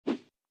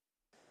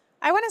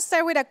I want to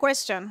start with a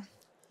question.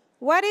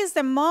 What is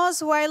the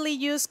most widely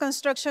used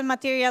construction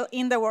material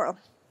in the world?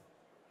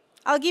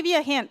 I'll give you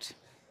a hint.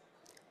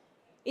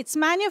 Its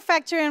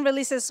manufacturing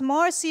releases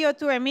more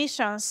CO2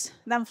 emissions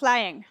than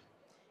flying.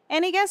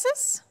 Any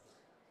guesses?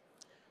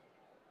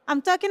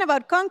 I'm talking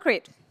about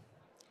concrete.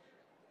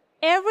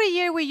 Every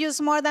year we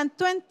use more than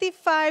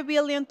 25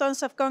 billion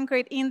tons of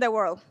concrete in the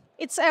world.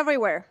 It's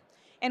everywhere.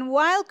 And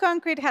while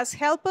concrete has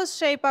helped us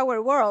shape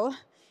our world,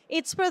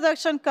 its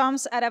production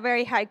comes at a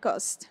very high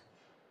cost.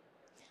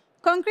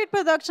 Concrete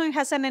production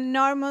has an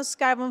enormous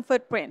carbon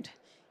footprint.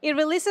 It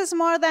releases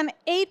more than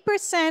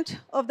 8%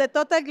 of the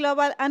total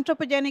global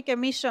anthropogenic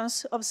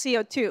emissions of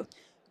CO2.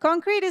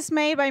 Concrete is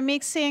made by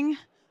mixing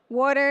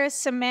water,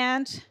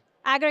 cement,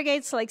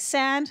 aggregates like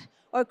sand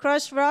or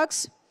crushed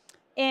rocks,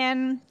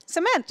 and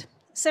cement.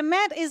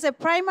 Cement is the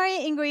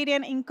primary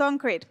ingredient in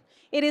concrete.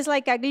 It is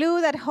like a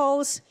glue that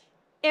holds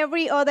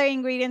every other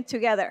ingredient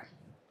together.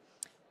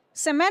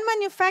 Cement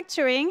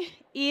manufacturing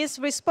is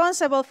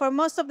responsible for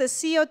most of the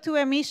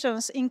CO2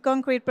 emissions in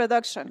concrete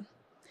production.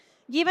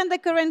 Given the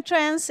current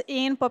trends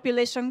in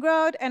population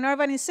growth and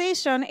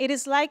urbanization, it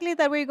is likely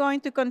that we're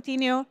going to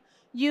continue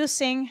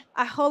using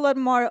a whole lot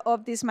more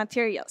of these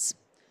materials.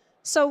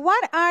 So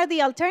what are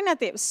the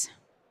alternatives?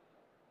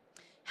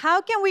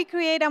 How can we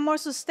create a more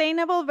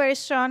sustainable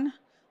version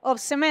of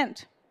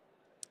cement?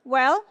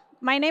 Well,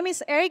 my name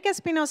is Erika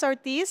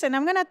Espinosa-Ortiz, and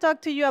I'm going to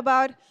talk to you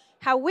about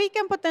how we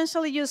can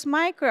potentially use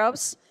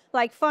microbes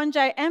like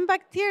fungi and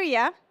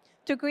bacteria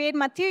to create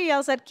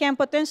materials that can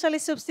potentially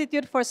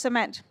substitute for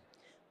cement.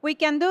 We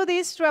can do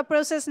this through a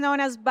process known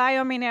as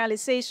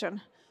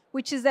biomineralization,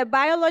 which is the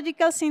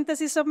biological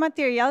synthesis of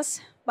materials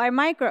by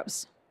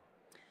microbes.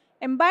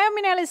 And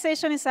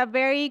biomineralization is a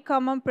very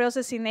common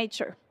process in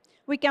nature.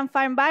 We can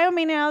find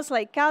biominerals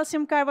like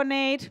calcium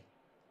carbonate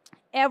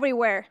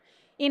everywhere,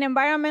 in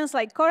environments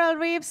like coral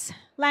reefs,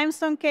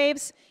 limestone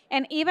caves,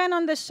 and even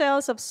on the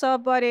shells of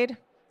soft-bodied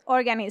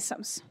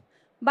organisms.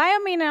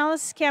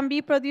 Biominerals can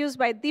be produced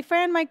by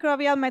different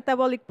microbial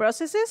metabolic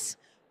processes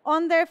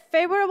under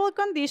favorable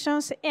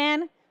conditions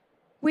and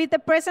with the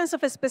presence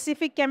of a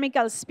specific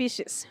chemical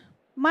species.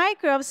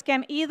 Microbes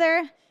can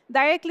either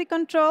directly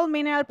control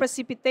mineral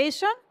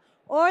precipitation,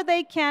 or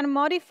they can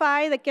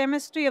modify the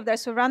chemistry of their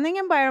surrounding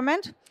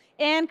environment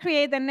and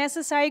create the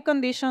necessary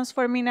conditions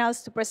for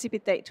minerals to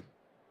precipitate.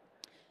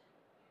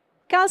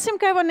 Calcium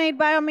carbonate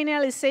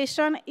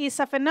biomineralization is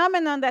a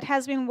phenomenon that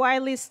has been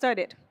widely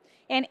studied,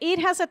 and it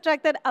has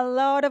attracted a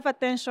lot of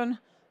attention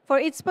for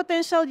its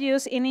potential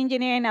use in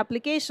engineering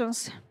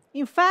applications.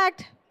 In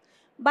fact,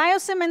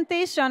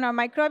 biocementation or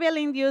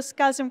microbial-induced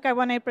calcium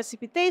carbonate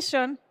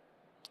precipitation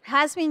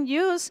has been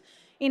used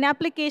in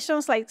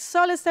applications like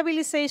solid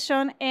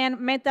stabilization and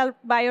metal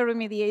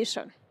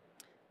bioremediation.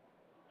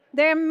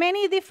 There are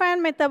many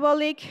different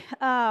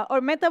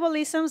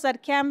metabolisms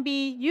that can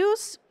be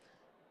used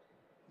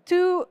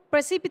to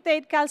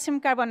precipitate calcium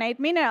carbonate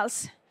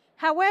minerals.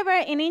 However,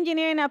 in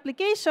engineering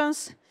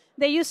applications,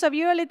 the use of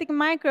urolytic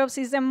microbes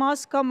is the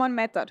most common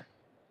method.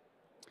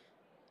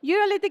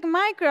 Urolytic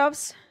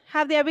microbes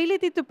have the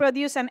ability to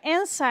produce an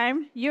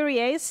enzyme,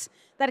 urease,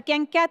 that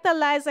can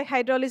catalyze the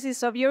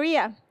hydrolysis of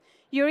urea.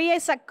 Urea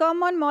is a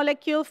common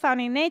molecule found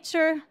in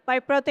nature by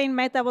protein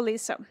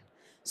metabolism.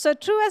 So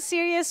through a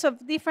series of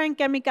different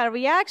chemical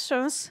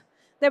reactions,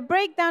 the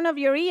breakdown of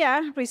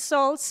urea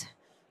results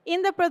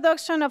in the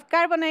production of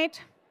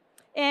carbonate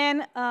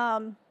and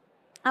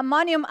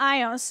ammonium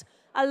ions,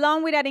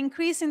 along with an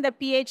increase in the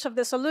pH of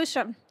the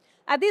solution.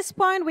 At this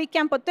point, we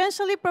can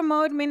potentially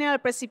promote mineral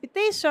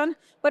precipitation,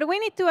 but we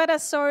need to add a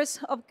source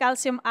of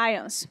calcium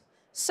ions.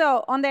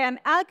 So under an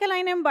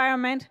alkaline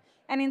environment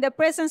and in the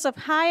presence of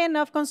high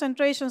enough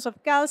concentrations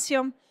of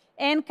calcium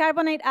and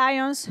carbonate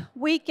ions,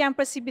 we can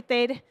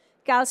precipitate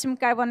calcium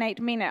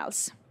carbonate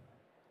minerals.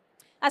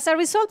 As a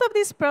result of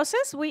this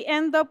process, we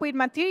end up with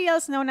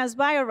materials known as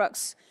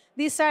biorocks.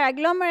 These are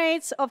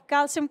agglomerates of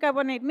calcium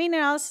carbonate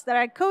minerals that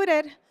are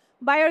coated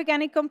by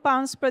organic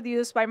compounds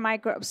produced by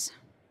microbes.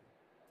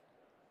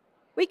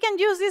 We can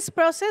use this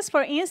process,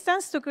 for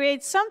instance, to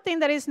create something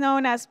that is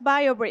known as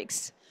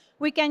biobricks.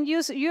 We can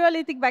use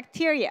urolytic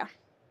bacteria.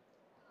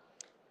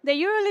 The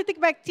urolytic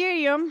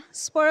bacterium,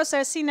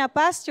 Sporosarsina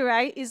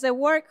pasteuri, is the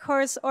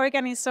workhorse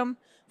organism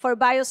for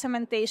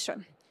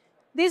biocementation.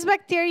 This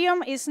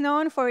bacterium is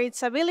known for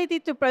its ability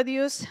to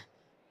produce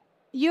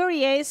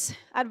urease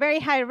at very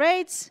high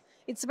rates.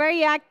 It's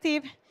very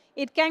active.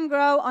 It can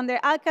grow under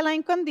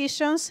alkaline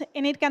conditions,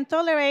 and it can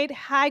tolerate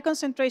high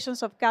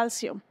concentrations of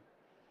calcium.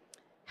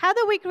 How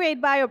do we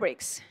create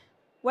biobricks?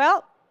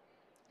 Well,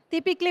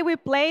 typically we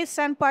place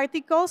sand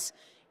particles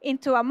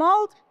into a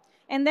mold,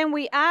 and then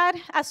we add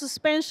a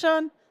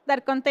suspension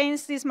that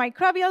contains these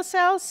microbial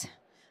cells,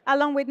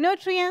 along with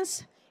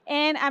nutrients,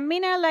 and a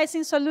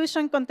mineralizing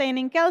solution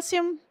containing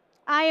calcium,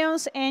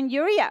 ions, and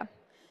urea.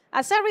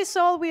 As a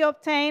result, we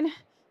obtain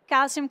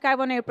calcium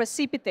carbonate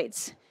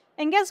precipitates.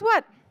 And guess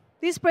what?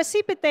 These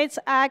precipitates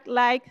act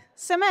like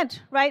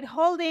cement, right?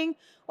 Holding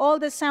all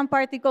the sand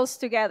particles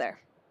together.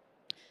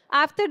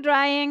 After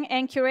drying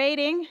and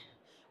curating,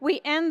 we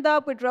end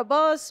up with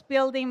robust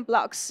building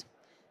blocks.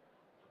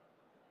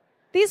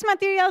 These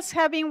materials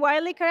have been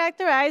widely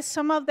characterized.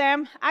 Some of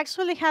them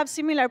actually have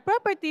similar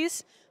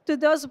properties to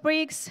those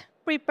bricks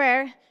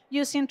prepared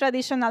using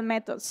traditional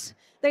methods.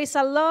 There is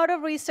a lot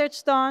of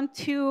research done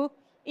to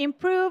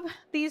improve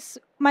these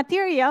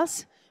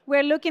materials.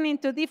 We're looking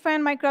into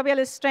different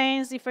microbial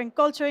strains, different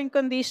culturing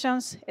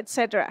conditions,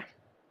 etc.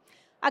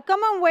 A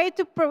common way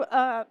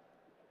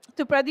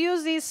to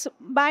produce these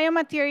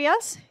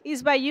biomaterials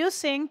is by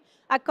using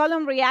a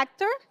column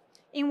reactor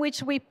in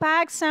which we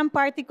pack some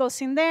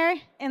particles in there,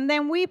 and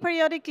then we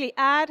periodically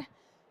add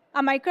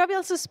a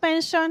microbial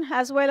suspension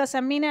as well as a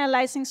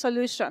mineralizing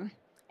solution.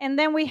 And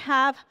then we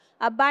have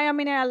a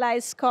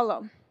biomineralized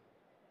column.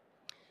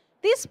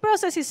 This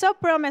process is so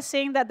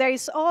promising that there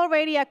is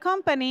already a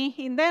company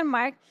in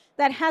Denmark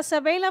that has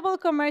available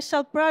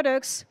commercial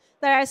products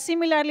that are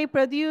similarly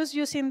produced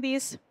using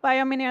these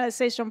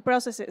biomineralization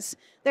processes.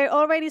 They're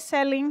already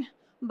selling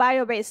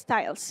bio-based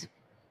tiles.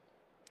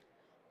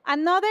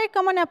 Another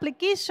common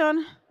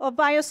application of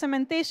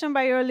biocementation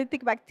by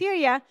urolithic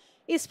bacteria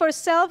is for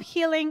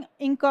self-healing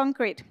in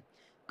concrete.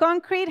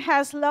 Concrete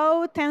has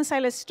low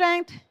tensile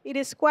strength, it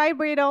is quite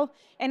brittle,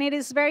 and it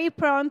is very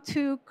prone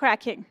to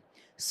cracking.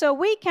 So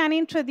we can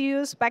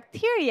introduce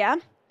bacteria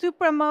to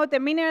promote the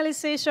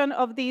mineralization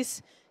of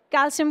these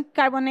calcium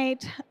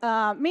carbonate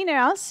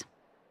minerals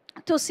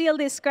to seal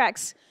these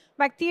cracks.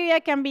 Bacteria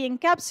can be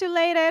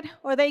encapsulated,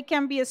 or they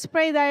can be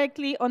sprayed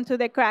directly onto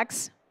the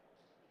cracks.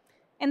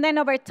 And then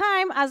over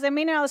time, as the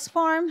minerals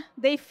form,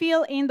 they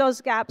fill in those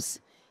gaps,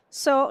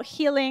 so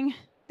healing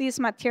these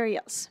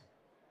materials.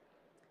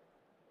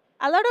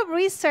 A lot of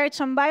research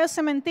on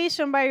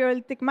biocementation by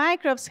urolithic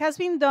microbes has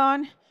been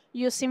done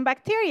using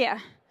bacteria.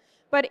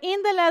 But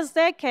in the last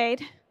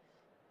decade,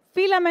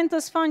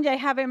 filamentous fungi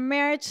have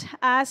emerged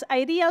as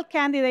ideal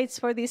candidates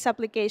for these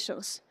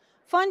applications.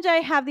 Fungi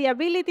have the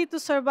ability to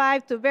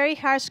survive to very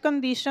harsh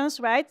conditions,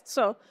 right?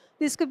 So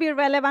this could be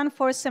relevant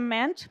for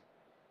cement.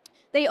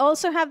 They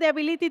also have the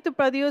ability to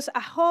produce a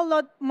whole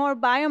lot more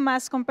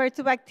biomass compared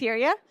to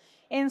bacteria,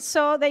 and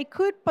so they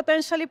could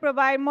potentially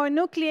provide more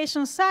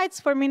nucleation sites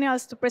for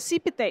minerals to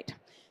precipitate.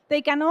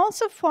 They can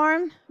also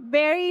form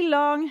very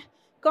long,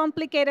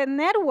 complicated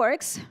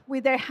networks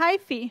with their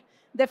hyphae,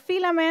 the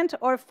filament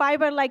or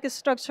fiber-like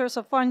structures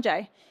of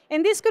fungi.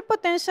 And this could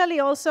potentially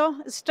also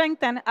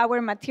strengthen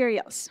our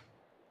materials.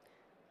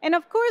 And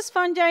of course,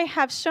 fungi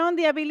have shown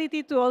the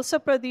ability to also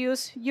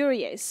produce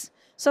urease.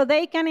 So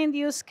they can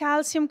induce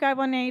calcium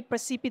carbonate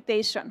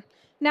precipitation.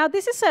 Now,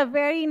 this is a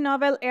very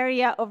novel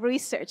area of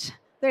research.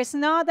 There's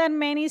not that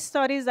many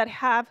studies that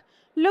have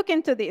looked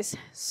into this.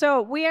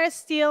 So we are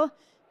still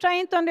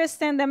trying to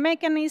understand the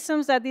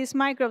mechanisms that these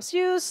microbes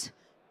use,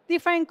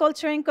 different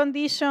culturing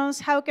conditions,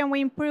 how can we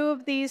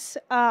improve this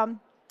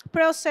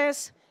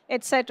process,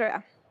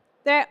 etc.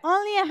 There are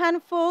only a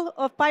handful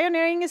of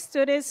pioneering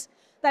studies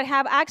that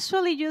have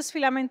actually used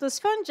filamentous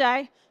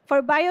fungi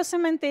for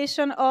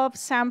biocementation of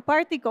sand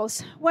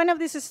particles. One of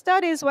these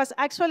studies was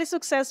actually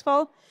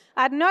successful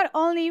at not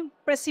only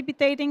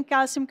precipitating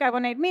calcium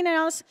carbonate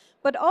minerals,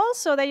 but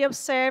also they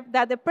observed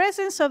that the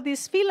presence of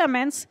these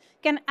filaments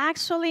can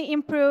actually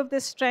improve the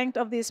strength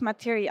of these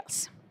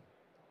materials.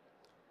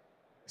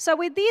 So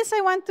with this,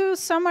 I want to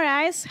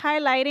summarize,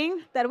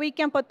 highlighting that we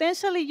can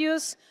potentially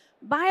use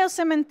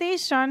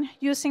biocementation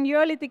using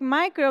urolithic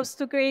microbes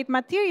to create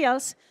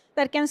materials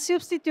that can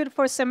substitute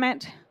for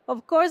cement.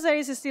 Of course, there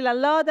is still a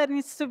lot that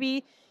needs to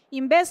be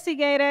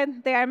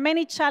investigated. There are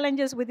many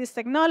challenges with these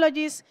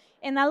technologies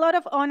and a lot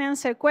of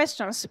unanswered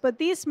questions, but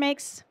this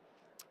makes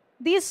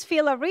this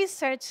field of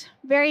research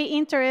very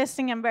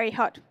interesting and very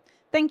hot.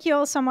 Thank you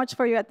all so much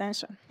for your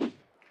attention.